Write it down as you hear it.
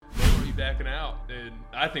keep backing out, and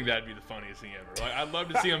I think that'd be the funniest thing ever. Like, I'd love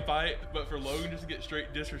to see him fight, but for Logan just to get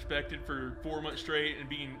straight disrespected for 4 months straight and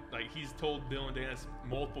being like, he's told Dillon Danis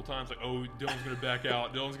multiple times, like, oh, Dillon's gonna back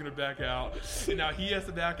out, Dillon's gonna back out, and now he has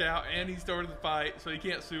to back out, and he started the fight, so he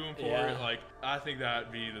can't sue him for it. Like, I think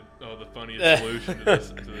that'd be the funniest solution to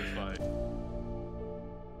this fight.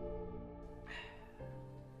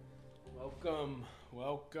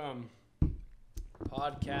 Welcome.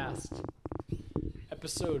 Podcast.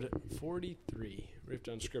 Episode 43. Rift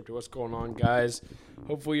Unscripted. What's going on, guys?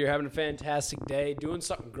 Hopefully you're having a fantastic day. Doing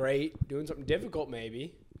something great. Doing something difficult,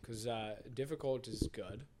 maybe. Because difficult is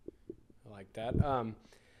good. I like that.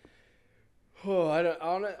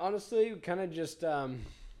 Honestly, kind of just...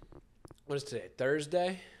 what is today?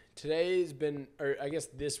 Thursday? Today's been... Or I guess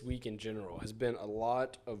this week in general has been a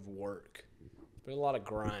lot of work. It's been a lot of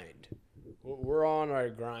grind. We're on our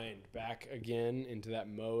grind back again into that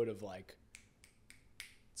mode of like,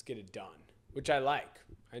 let's get it done, which I like.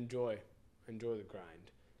 I enjoy the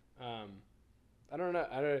grind. I don't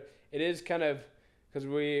know. It is kind of because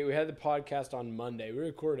we had the podcast on Monday. We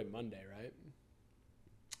recorded Monday, right?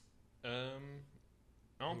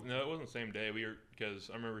 No, it wasn't the same day. Because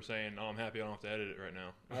I remember saying, "Oh, I'm happy I don't have to edit it right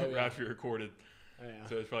now." Oh, yeah. After we recorded. Oh, yeah.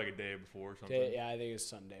 So it's probably like a day before or something. Yeah, I think it was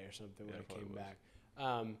Sunday or something when it came back.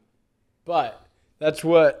 But that's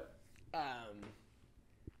what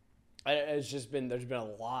it's just been. There's been a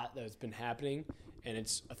lot that's been happening, and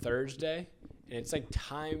it's a Thursday, and it's like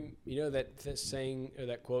time. You know that saying or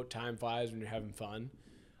that quote, "Time flies when you're having fun."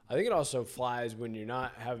 I think it also flies when you're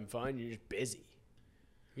not having fun. You're just busy.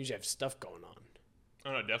 You usually have stuff going on.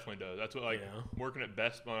 Oh no, it definitely does. That's what working at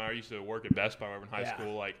Best Buy. I used to work at Best Buy in high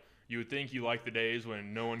school. Like, you would think you like the days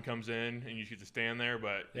when no one comes in and you get to stand there,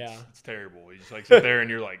 but it's terrible. You just like sit there and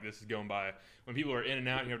you're like, this is going by. When people are in and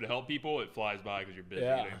out and you have to help people, it flies by because you're busy. You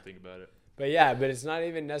don't even think about it. But it's not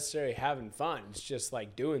even necessarily having fun. It's just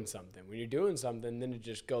like doing something. When you're doing something, then it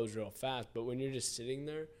just goes real fast. But when you're just sitting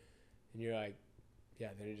there and you're like,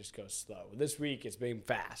 then it just goes slow. This week it's been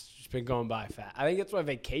fast. It's been going by fast. I think that's why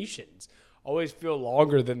vacations always feel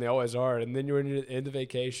longer than they always are. And then when you're in the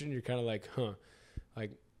vacation, you're kind of like,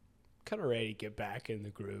 kind of ready to get back in the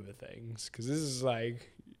groove of things, because this is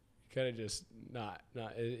like kind of just not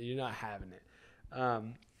you're not having it.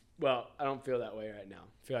 Well, I don't feel that way right now.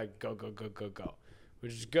 I feel like go,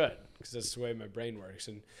 which is good because that's the way my brain works.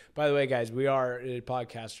 And by the way, guys, we are a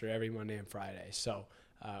podcaster every Monday and Friday, so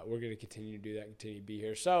we're going to continue to do that, continue to be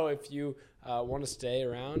here. So if you want to stay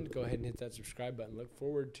around, go ahead and hit that subscribe button. Look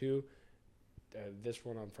forward to this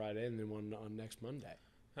one on Friday and then one on next Monday.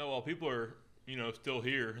 Oh, well, people are still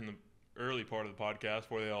here in the early part of the podcast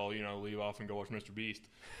before they all, leave off and go watch Mr. Beast.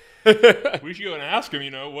 We should go and ask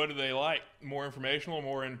them, what do they like? More informational or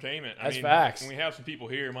more entertainment? That's facts. When we have some people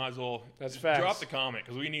here, might as well facts. Drop the comment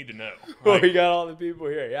because we need to know. Well, we got all the people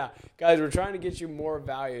here. Yeah. Guys, we're trying to get you more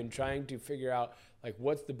value and trying to figure out, like,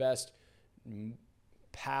 what's the best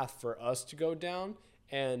path for us to go down.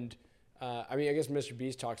 And, I guess Mr.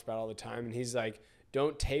 Beast talks about it all the time, and he's like,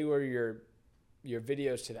 don't tailor your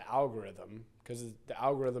videos to the algorithm, because the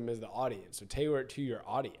algorithm is the audience. So tailor it to your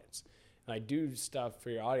audience. And I do stuff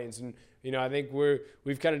for your audience. And, I think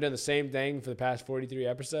we've kind of done the same thing for the past 43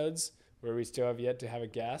 episodes where we still have yet to have a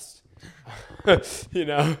guest. It's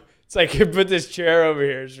like, put this chair over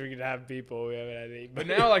here so we can have people. We haven't had any. But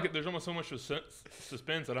now, like, there's almost so much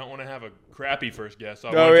suspense. I don't want to have a crappy first guest.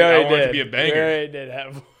 I want it to be a banger. We already did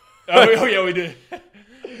have one. Oh, yeah, we did.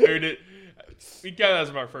 We did. We got that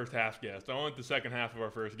as our first half guest. I want the second half of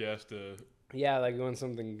our first guest to... Yeah, like you want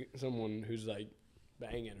someone who's like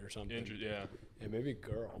banging or something. Yeah. Yeah, maybe a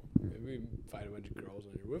girl. Maybe we find a bunch of girls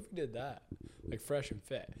on here. What if we did that? Like fresh and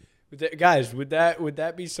fit. Guys, would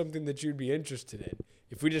that be something that you'd be interested in?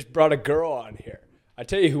 If we just brought a girl on here. I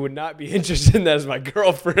tell you who would not be interested in that is my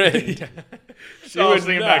girlfriend. Yeah. I was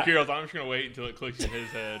thinking back here. I'm just going to wait until it clicks in his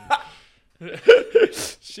head.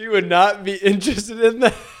 She would not be interested in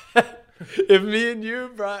that. If me and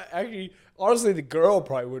you brought... Actually... Honestly, the girl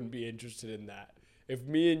probably wouldn't be interested in that. If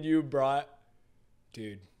me and you brought...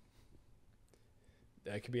 Dude,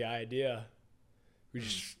 that could be an idea. We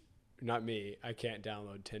just... Not me. I can't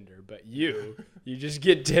download Tinder. But you just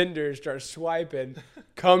get Tinder, start swiping,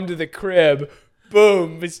 come to the crib,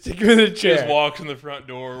 boom, but stick him in the chair. Just walks in the front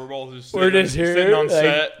door. We're all just sitting on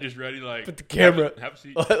set, just ready, like... Put the camera... Have a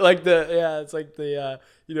seat. It's like the...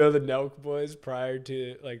 the Nelk boys prior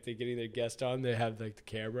to like they getting their guest on, they have like the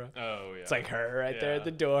camera. Oh yeah. It's like her right there at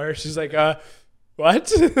the door. She's like,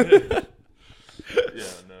 what? Yeah,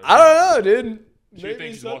 no. I don't know, dude. She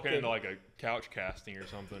thinks she's walking into like a couch casting or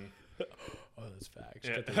something. Oh, that's facts.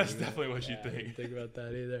 Yeah, Got the that's ring definitely on. what you I think. didn't think about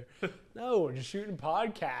that either. No, we're just shooting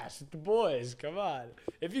podcasts with the boys. Come on.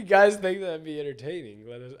 If you guys think that'd be entertaining,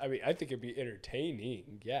 let us. I mean, I think it'd be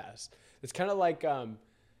entertaining. Yes. It's kind of like, have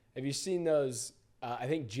you seen those? I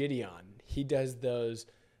think Gideon. He does those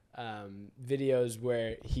videos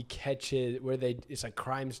where he catches it's like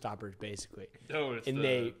Crime Stoppers basically. Oh, it's and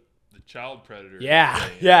the child predator. Yeah,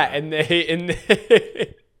 thing. yeah, and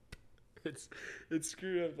they it's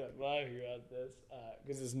screwed up that laughing about this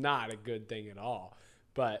because it's not a good thing at all.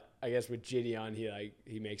 But I guess with Gideon,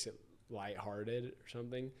 he makes it lighthearted or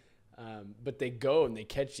something. But they go and they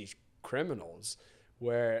catch these criminals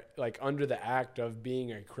where like under the act of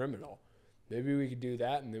being a criminal. Maybe we could do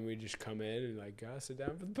that, and then we just come in and like sit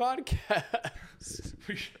down for the podcast.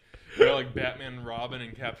 We're like Batman and Robin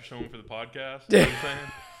and capture someone for the podcast. You know what I'm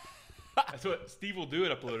saying? That's what Steve Will Do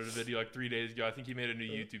It uploaded a video like 3 days ago. I think he made a new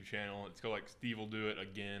YouTube channel. It's called like Steve Will Do It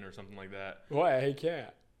Again or something like that. Why? He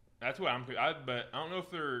can't. That's what but I don't know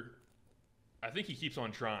if they're. I think he keeps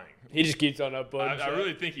on trying. He just keeps on uploading. I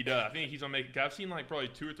really think he does. I think he keeps on making. I've seen like probably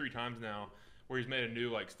 2 or 3 times now where he's made a new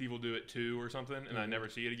like Steve Will Do It 2 or something, and I never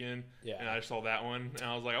see it again. Yeah. And I just saw that one, and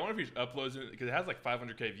I was like, I wonder if he just uploads it because it has like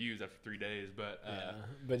 500K views after 3 days. But yeah.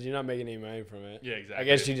 But you're not making any money from it. Yeah, exactly. I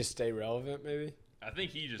guess you just stay relevant, maybe. I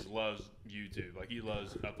think he just loves YouTube. Like he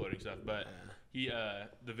loves uploading stuff. But he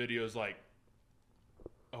the videos like,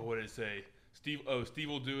 oh, what did it say? Steve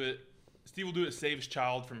Will Do It. Steve Will Do It saves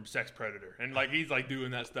child from sex predator, and like he's like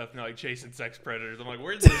doing that stuff now, like chasing sex predators. I'm like,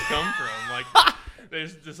 where did this come from? Like they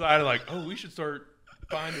just decided like, oh, we should start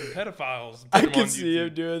finding pedophiles. I can see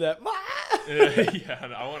him doing that.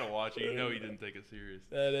 Yeah, I want to watch it. You know, he didn't take it serious.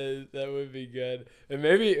 That would be good, and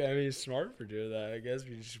maybe he's smart for doing that. I guess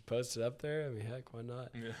we should post it up there. I mean, heck, why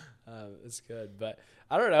not? Yeah, it's good, but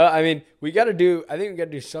I don't know. I mean, I think we got to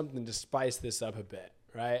do something to spice this up a bit,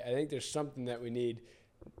 right? I think there's something that we need.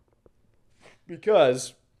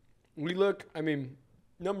 Because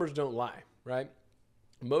numbers don't lie, right?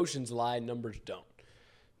 Emotions lie, numbers don't.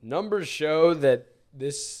 Numbers show that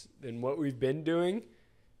this and what we've been doing,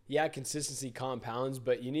 consistency compounds,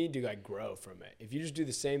 but you need to like grow from it. If you just do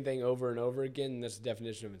the same thing over and over again, that's the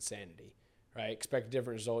definition of insanity, right? Expect a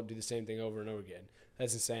different result, do the same thing over and over again.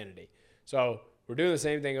 That's insanity. So we're doing the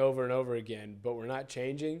same thing over and over again, but we're not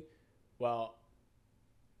changing. Well,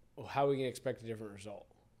 how are we going to expect a different result?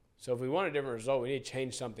 So if we want a different result, we need to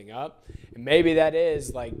change something up. And maybe that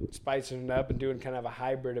is like spicing it up and doing kind of a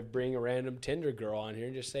hybrid of bringing a random Tinder girl on here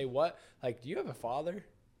and just say, what? Like, do you have a father?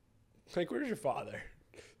 Like, where's your father?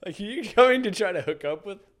 Like, are you going to try to hook up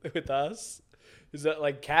with us? Is that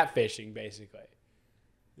like catfishing, basically?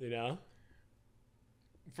 You know?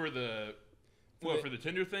 For the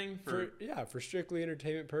Tinder thing? For strictly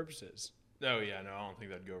entertainment purposes. Oh, yeah. No, I don't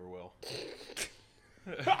think that'd go over well.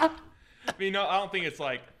 I mean, no, I don't think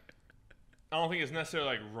it's necessarily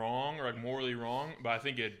like wrong or like morally wrong, but I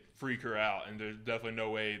think it'd freak her out, and there's definitely no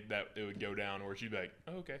way that it would go down where she'd be like,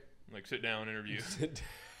 oh, okay, like sit down, interview.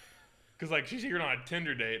 Because like she's here on a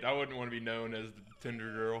Tinder date, I wouldn't want to be known as the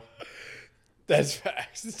Tinder girl. That's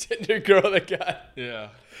facts. The Tinder girl that got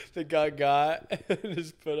and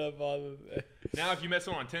just put up all the thing. Now, if you met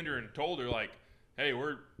someone on Tinder and told her like, hey,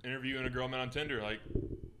 we're interviewing a girl met on Tinder, like,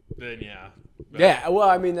 then yeah. Yeah, well,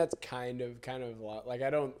 I mean that's kind of like I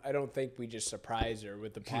don't think we just surprise her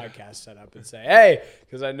with the podcast set up and say, hey,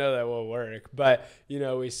 because I know that won't work. But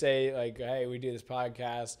we say like, hey, we do this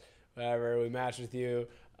podcast, whatever. We match with you,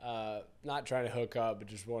 not trying to hook up, but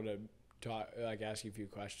just want to talk, like ask you a few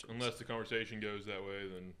questions. Unless the conversation goes that way,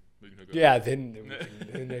 then we can hook up. Yeah, then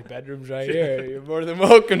the bedroom's right here. You're more than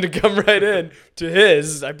welcome to come right in to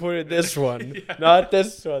his. I pointed this one, not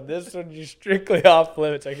this one. This one you're strictly off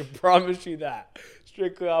limits. I can promise you that.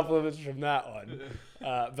 Strictly off limits from that one.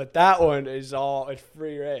 But that one is it's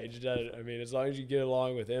free range. I mean, as long as you get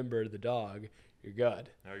along with Ember, the dog, you're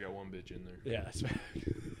good. Now we got one bitch in there. Yeah, that's right.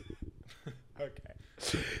 Okay.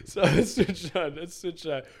 So let's switch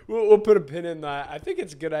on. We'll put a pin in that. I think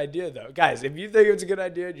it's a good idea, though. Guys, if you think it's a good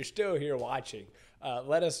idea and you're still here watching,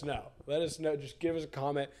 let us know. Let us know. Just give us a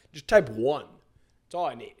comment. Just type 1. That's all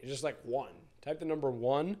I need. It's just like 1. Type the number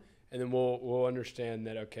 1, and then we'll understand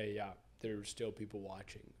that, okay, yeah, there's still people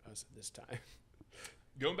watching us at this time.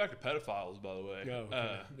 Going back to pedophiles, by the way. Oh,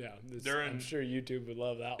 okay. Yeah. I'm sure YouTube would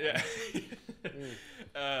love that one.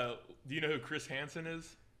 Yeah. Do you know who Chris Hansen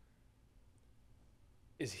is?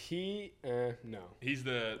 Is he? No. He's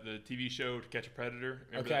the TV show To Catch a Predator.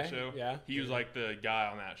 Remember that show? Yeah. He was like the guy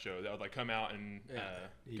on that show that would like come out and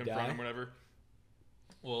confront him or whatever.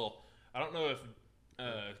 Well, I don't know if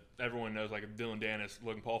everyone knows like if Dillon Danis,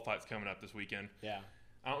 Logan Paul fight's coming up this weekend. Yeah.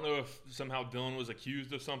 I don't know if somehow Dillon was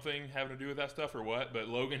accused of something having to do with that stuff or what, but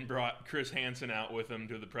Logan brought Chris Hansen out with him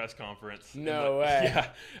to the press conference. No way. Yeah,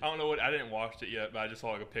 I don't know what. I didn't watch it yet, but I just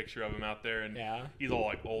saw like a picture of him out there, and he's all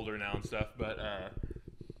like older now and stuff. But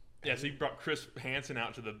yeah, so he brought Chris Hansen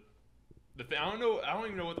out to the thing. I don't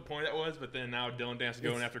even know what the point of that was, but then now Dillon Danis is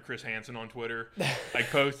going after Chris Hansen on Twitter,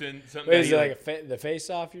 like posting something. Wait, is it like the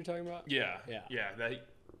face-off you're talking about? Yeah.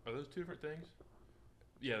 Are those two different things?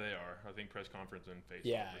 Yeah, they are. I think press conference and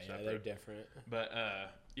face-off are separate. They're different. But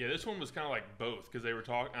yeah, this one was kind of like both because they were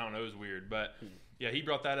talking. I don't know, it was weird, but yeah, he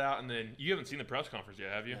brought that out, and then you haven't seen the press conference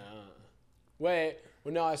yet, have you? Wait,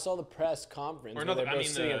 well, no, I saw the press conference. Or no, I mean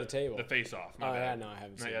sitting at the table. The face-off. Oh yeah, no, I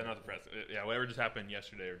haven't seen. Yeah, not the press. Yeah, whatever just happened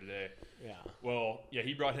yesterday or today. Yeah. Well, yeah,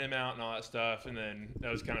 he brought him out and all that stuff, and then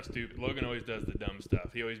that was kind of stupid. Logan always does the dumb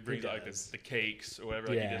stuff. He always brings out like the cakes or whatever,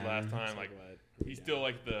 like he did last time. Like he's still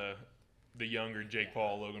like the younger Jake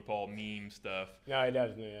Paul, Logan Paul meme stuff. No, he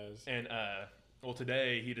definitely is. And well,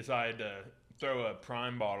 today he decided to throw a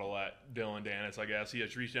prime bottle at Dillon Danis. I guess he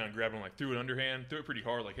just reached down and grabbed him, like threw it underhand, threw it pretty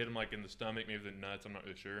hard, like hit him like in the stomach, maybe the nuts. I'm not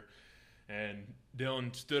really sure. And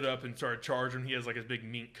Dillon stood up and started charging. He has like his big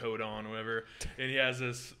mink coat on, or whatever, and he has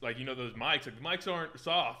this like those mics. Like the mics aren't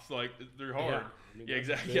soft, like they're hard. Yeah,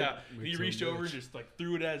 exactly. Yeah, and he reached over and just like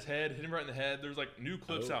threw it at his head, hit him right in the head. There's like new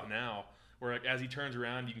clips out now where like as he turns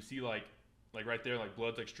around, you can see like right there, like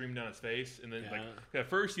blood's like streaming down his face, and then like at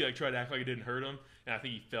first he like tried to act like it didn't hurt him, and I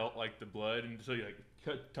think he felt like the blood, and so he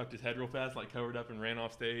like tucked his head real fast, like covered up and ran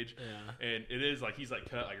off stage. Yeah. And it is like he's like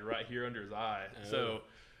cut like right here under his eye. So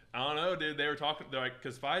I don't know, dude. They were talking, they're like,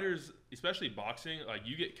 because fighters, especially boxing, like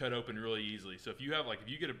you get cut open really easily. So if you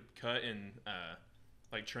get a cut in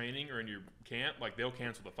like training or in your camp, like they'll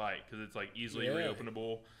cancel the fight because it's like easily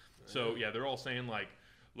reopenable. So yeah, they're all saying like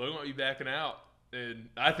Logan might be backing out. And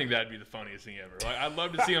I think that'd be the funniest thing ever. Like, I'd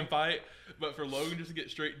love to see him fight, but for Logan just to get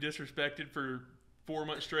straight disrespected for 4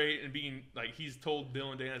 months straight and being like, he's told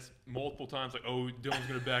Dillon Danis multiple times, like, oh, Dillon's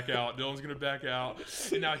going to back out. Dillon's going to back out.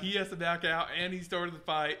 And now he has to back out, and he started the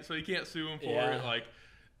fight, so he can't sue him for it. Like,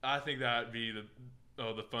 I think that'd be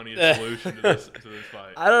the funniest solution to this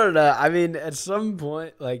fight. I don't know. I mean, at some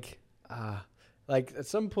point, like at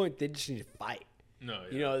some point, they just need to fight. No,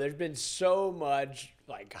 you know, there's been so much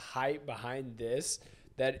like hype behind this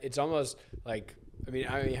that it's almost like, I mean,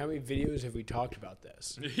 how many videos have we talked about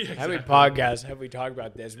this? Yeah, exactly. How many podcasts have we talked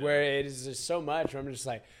about this? Yeah. Where it is just so much. Where I'm just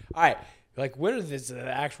like, all right, like when is this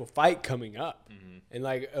actual fight coming up? Mm-hmm. And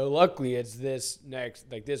like, luckily it's this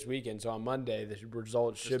weekend. So on Monday, the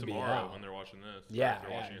results should be out. When they're watching this. Yeah,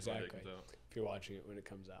 exactly. If you're watching it when it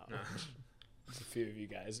comes out. It's a few of you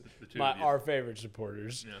guys, our favorite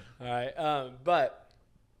supporters. Yeah. All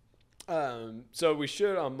right. So we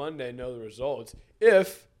should on Monday know the results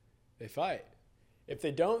if they fight. If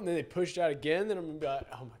they don't, and then they push it out again, then I'm gonna be like,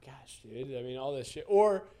 oh my gosh, dude. I mean, all this shit.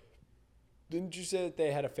 Or didn't you say that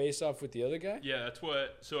they had a face-off with the other guy? Yeah, that's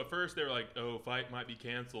what. So at first they were like, oh, fight might be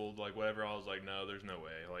canceled, like whatever. I was like, no, there's no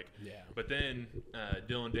way. Like, yeah. But then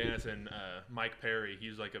Dillon Danis and Mike Perry,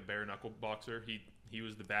 he's like a bare knuckle boxer. He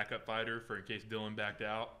was the backup fighter for in case Dillon backed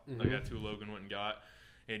out. Mm-hmm. Like that's who Logan went and got.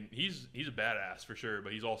 And he's a badass for sure,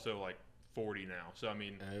 but he's also like 40 now. So I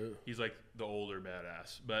mean, he's like the older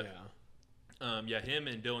badass. But him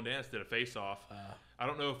and Dillon Danis did a face-off. I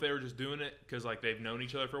don't know if they were just doing it because like they've known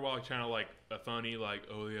each other for a while, like kind of like a funny like,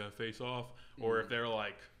 oh yeah, face-off, or if they're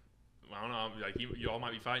like, I don't know, like you all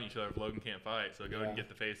might be fighting each other if Logan can't fight, so go ahead and get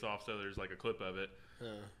the face-off so there's like a clip of it.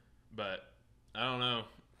 But I don't know.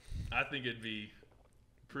 I think it'd be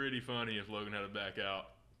pretty funny if Logan had to back out.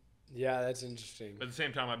 Yeah, that's interesting. But at the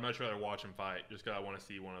same time, I'd much rather watch him fight just because I want to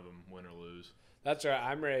see one of them win or lose. That's right.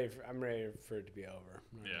 I'm ready for it to be over.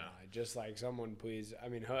 Yeah. Just like someone, please. I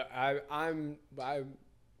mean, I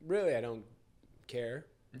don't care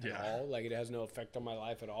at all. Like it has no effect on my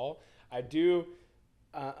life at all. I do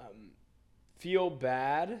feel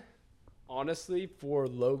bad, honestly, for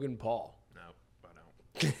Logan Paul. No, I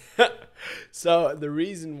don't. So the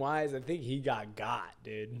reason why is I think he got,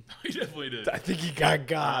 dude. He definitely did. I think he got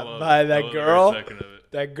by that girl.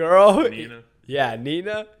 That girl. Nina. Yeah,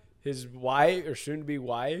 Nina, his wife or soon-to-be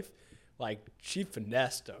wife, like she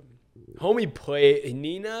finessed him.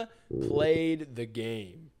 Nina played the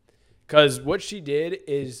game. Because what she did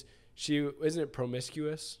is isn't it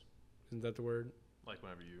promiscuous? Isn't that the word? Like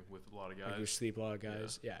whenever you with a lot of guys. Like you sleep a lot of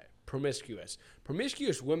guys. Yeah. Promiscuous.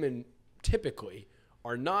 Promiscuous women typically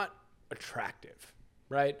are not attractive,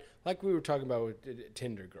 right? Like we were talking about with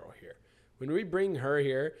Tinder girl here. When we bring her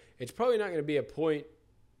here, it's probably not going to be a point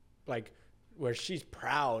like where she's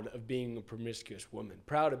proud of being a promiscuous woman,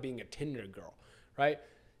 proud of being a Tinder girl, right?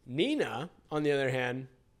 Nina, on the other hand,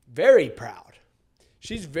 very proud.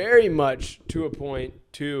 she's very much to a point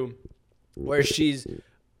to where she's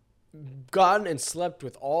gotten and slept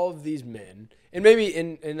with all of these men. And maybe,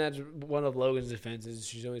 and that's one of Logan's defenses,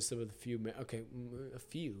 she's only slept with a few men. Okay, a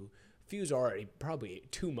few. A few's already probably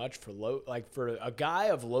too much for for a guy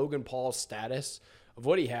of Logan Paul's status, of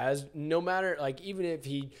what he has, no matter, like, even if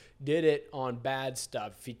he did it on bad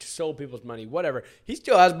stuff, if he stole people's money, whatever, he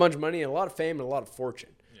still has a bunch of money and a lot of fame and a lot of fortune.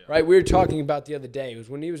 Yeah. Right? We were talking about the other day. It was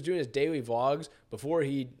when he was doing his daily vlogs before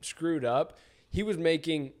he screwed up, he was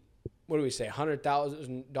making, what do we say,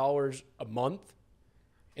 $100,000 a month.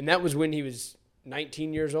 And that was when he was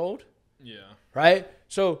 19 years old. Yeah. Right?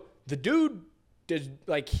 So the dude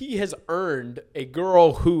he has earned a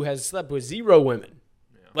girl who has slept with 0 women.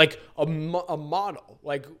 Yeah. Like a model.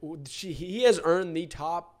 Like he has earned the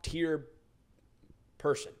top tier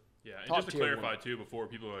person. Yeah, and just to clarify too, before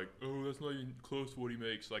people are like, oh, that's not even close to what he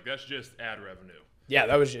makes. Like, that's just ad revenue. Yeah,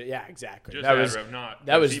 that was exactly. Just that ad was revenue, not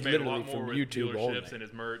that was he made literally a lot more from with YouTube only. And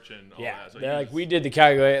his merch and all yeah, that. So like we did the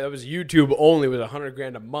calculation. That was YouTube only with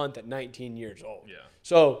 $100,000 a month at 19 years old. Yeah.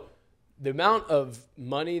 So the amount of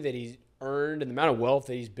money that he's earned and the amount of wealth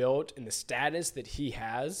that he's built and the status that he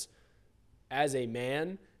has as a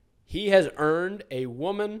man, he has earned a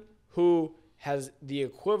woman who has the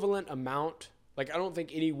equivalent amount. Like, I don't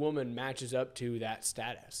think any woman matches up to that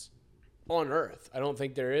status on earth. I don't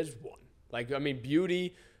think there is one. Like, I mean,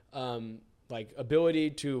 beauty, like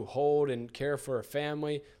ability to hold and care for a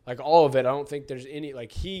family, like all of it. I don't think there's any,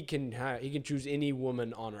 like he can choose any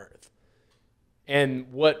woman on earth.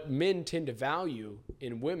 And what men tend to value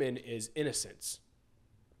in women is innocence.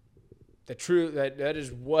 That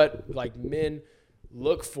is what like men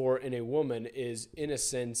look for in a woman is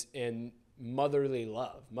innocence and motherly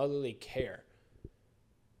love, motherly care.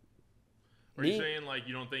 Are you saying like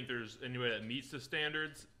you don't think there's anybody that meets the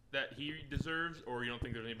standards that he deserves, or you don't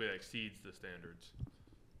think there's anybody that exceeds the standards?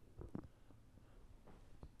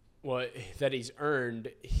 Well, that he's earned,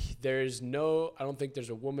 I don't think there's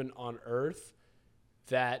a woman on earth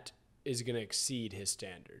that is going to exceed his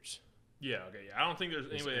standards. Yeah, okay, yeah. I don't think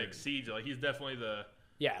there's anybody that exceeds it. Like, he's definitely the...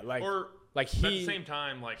 Yeah, like he... At the same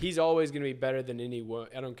time, like... He's always going to be better than anyone.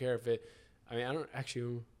 I don't care if it... I mean, I don't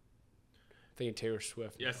actually... I'm thinking Taylor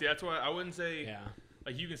Swift. Yeah, see, that's why I wouldn't say... Yeah.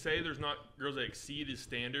 Like, you can say there's not girls that exceed his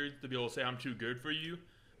standards to be able to say, I'm too good for you.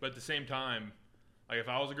 But at the same time... Like, if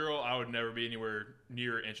I was a girl, I would never be anywhere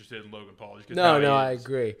near interested in Logan Paul. Just no, I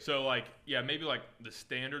agree. So, like, yeah, maybe, like, the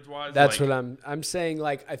standards-wise. That's like, what I'm saying.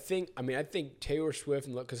 Like, I think Taylor Swift,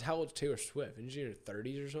 because how old's Taylor Swift? Isn't she in her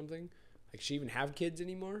 30s or something? Like, she even have kids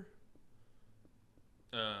anymore?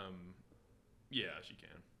 Yeah, she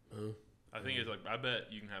can. I think it's, like, I bet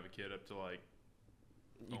you can have a kid up to, like,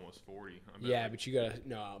 almost 40. Yeah, but you gotta,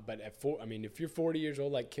 but at if you're 40 years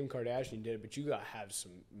old, like Kim Kardashian did, but you gotta have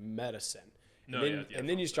some medicine. And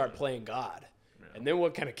then you start playing God. Yeah. And then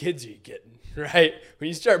what kind of kids are you getting, right? When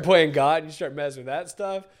you start playing God and you start messing with that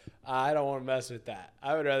stuff, I don't want to mess with that.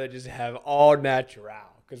 I would rather just have all natural.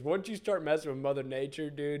 Because once you start messing with Mother Nature,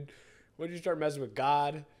 dude, once you start messing with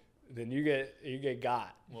God, then you get God.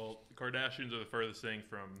 Well, the Kardashians are the furthest thing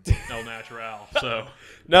from El Natural, so.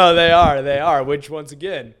 No, they are, which once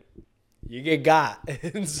again, you get got.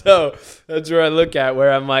 And so that's where I look at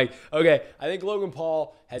where I'm like, okay, I think Logan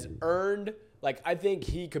Paul has earned... Like, I think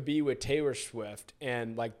he could be with Taylor Swift,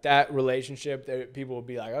 and, like, that relationship, people will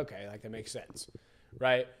be like, okay, like, that makes sense,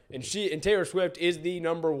 right? And Taylor Swift is the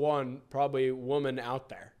number one, probably, woman out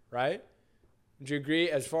there, right? Would you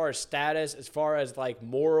agree? As far as status, as far as, like,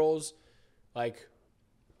 morals, like,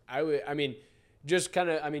 just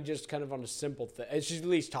kind of on a simple thing. She's at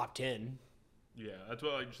least top 10. Yeah, that's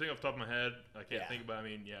what, like, just think off the top of my head. I can't think about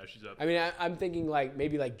she's up. I'm thinking, like,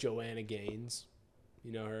 maybe, like, Joanna Gaines.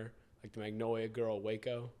 You know her? Like the Magnolia Girl,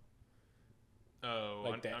 Waco. Oh,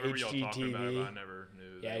 like the I remember y'all talking about it, HGTV. but I never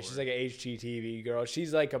knew. Yeah, she's like an HGTV girl.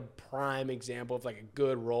 She's like a prime example of like a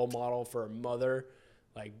good role model for a mother,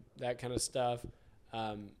 like that kind of stuff.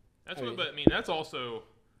 That's also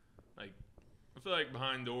like I feel like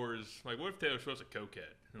behind doors. Like, what if Taylor Swift's a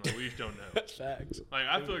cokehead? And, like, we just don't know. Facts. Like,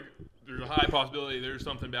 I feel like there's a high possibility there's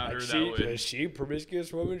something about her that would. Is she a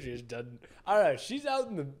promiscuous woman? She just doesn't. I don't know. She's out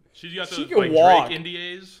in the. She's got she those can like walk. Drake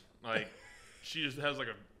NDAs. Like, she just has like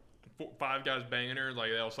five guys banging her.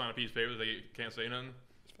 Like, they'll sign a piece of paper. They can't say nothing.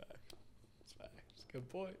 It's fact. It's a good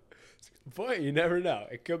point. You never know.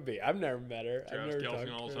 It could be. I've never met her. I've never talked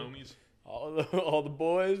to all his her. homies. All the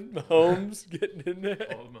boys, Mahomes getting in there.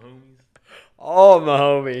 All of my homies. All of my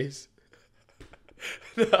homies.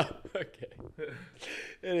 No, okay.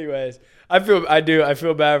 Anyways, I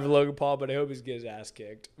feel bad for Logan Paul, but I hope he gets his ass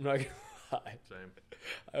kicked. I'm not gonna time. Same.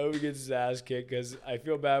 I hope he gets his ass kicked because I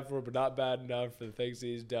feel bad for him, but not bad enough for the things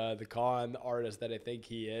he's done. The con artist that I think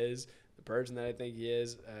he is, the person that I think he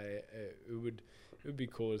is, it would be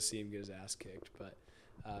cool to see him get his ass kicked. But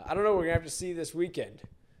I don't know. We're going to have to see this weekend.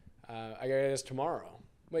 I guess tomorrow.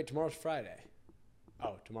 Wait, tomorrow's Friday.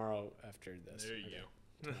 Oh, tomorrow after this. There you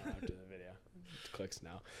go. After the video. It clicks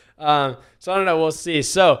now. So I don't know. We'll see.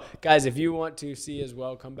 So, guys, if you want to see as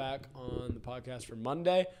well, come back on the podcast for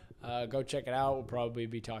Monday. Go check it out. We'll probably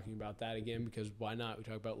be talking about that again because why not? We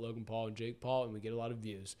talk about Logan Paul and Jake Paul, and we get a lot of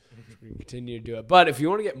views. We're going to continue to do it. But if you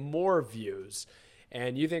want to get more views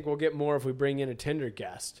and you think we'll get more if we bring in a Tinder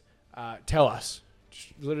guest, tell us.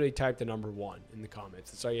 Just literally type the number 1 in the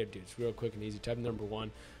comments. That's all you have to do. It's real quick and easy. Type the number 1.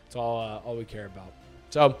 That's all we care about.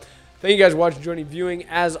 So thank you guys for watching, joining, viewing.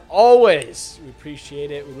 As always, we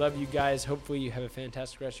appreciate it. We love you guys. Hopefully you have a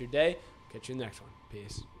fantastic rest of your day. Catch you in the next one.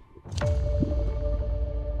 Peace.